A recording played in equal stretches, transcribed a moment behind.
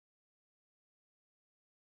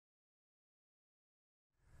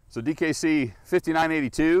So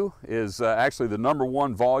DKC59-82 is actually the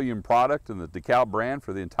 #1 volume product in the DEKALB brand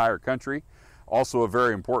for the entire country. Also a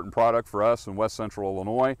very important product for us in West Central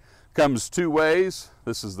Illinois. Comes two ways.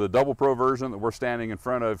 This is the Double Pro version that we're standing in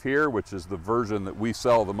front of here, which is the version that we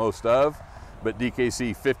sell the most of. But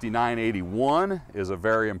DKC59-81 is a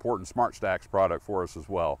very important Smart Stacks product for us as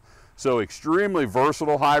well. So extremely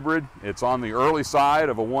versatile hybrid. It's on the early side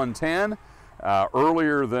of a 110.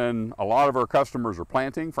 Earlier than a lot of our customers are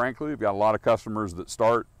planting, frankly. We've got a lot of customers that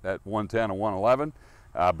start at 110 and 111,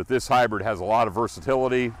 but this hybrid has a lot of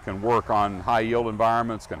versatility, can work on high yield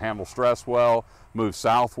environments, can handle stress well, move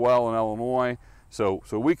south well in Illinois. So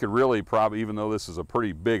we could really probably, even though this is a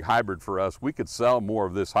pretty big hybrid for us, we could sell more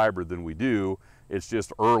of this hybrid than we do. It's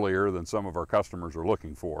just earlier than some of our customers are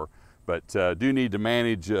looking for. But do need to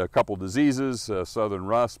manage a couple diseases, southern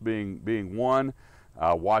rust being one.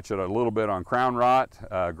 Watch it a little bit on crown rot.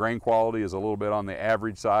 Grain quality is a little bit on the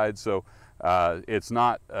average side, so it's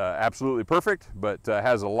not absolutely perfect, but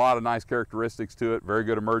has a lot of nice characteristics to it. Very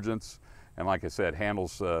good emergence, and like I said,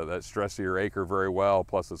 handles that stressier acre very well.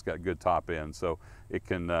 Plus, it's got good top end, so it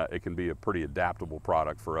can be a pretty adaptable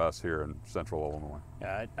product for us here in Central Illinois.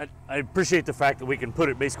 Yeah, I appreciate the fact that we can put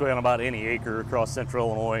it basically on about any acre across Central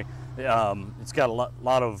Illinois. It's got a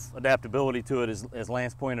lot of adaptability to it, as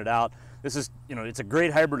Lance pointed out. This is, it's a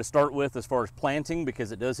great hybrid to start with as far as planting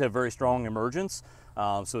because it does have very strong emergence.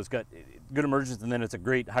 So it's got good emergence, and then it's a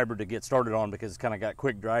great hybrid to get started on because it's kind of got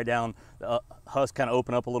quick dry down. The husk kind of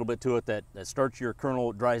open up a little bit to it. That starchier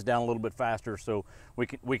kernel dries down a little bit faster, so we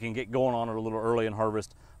can get going on it a little early in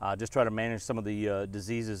harvest. Just try to manage some of the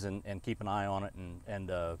diseases and keep an eye on it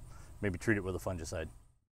and maybe treat it with a fungicide.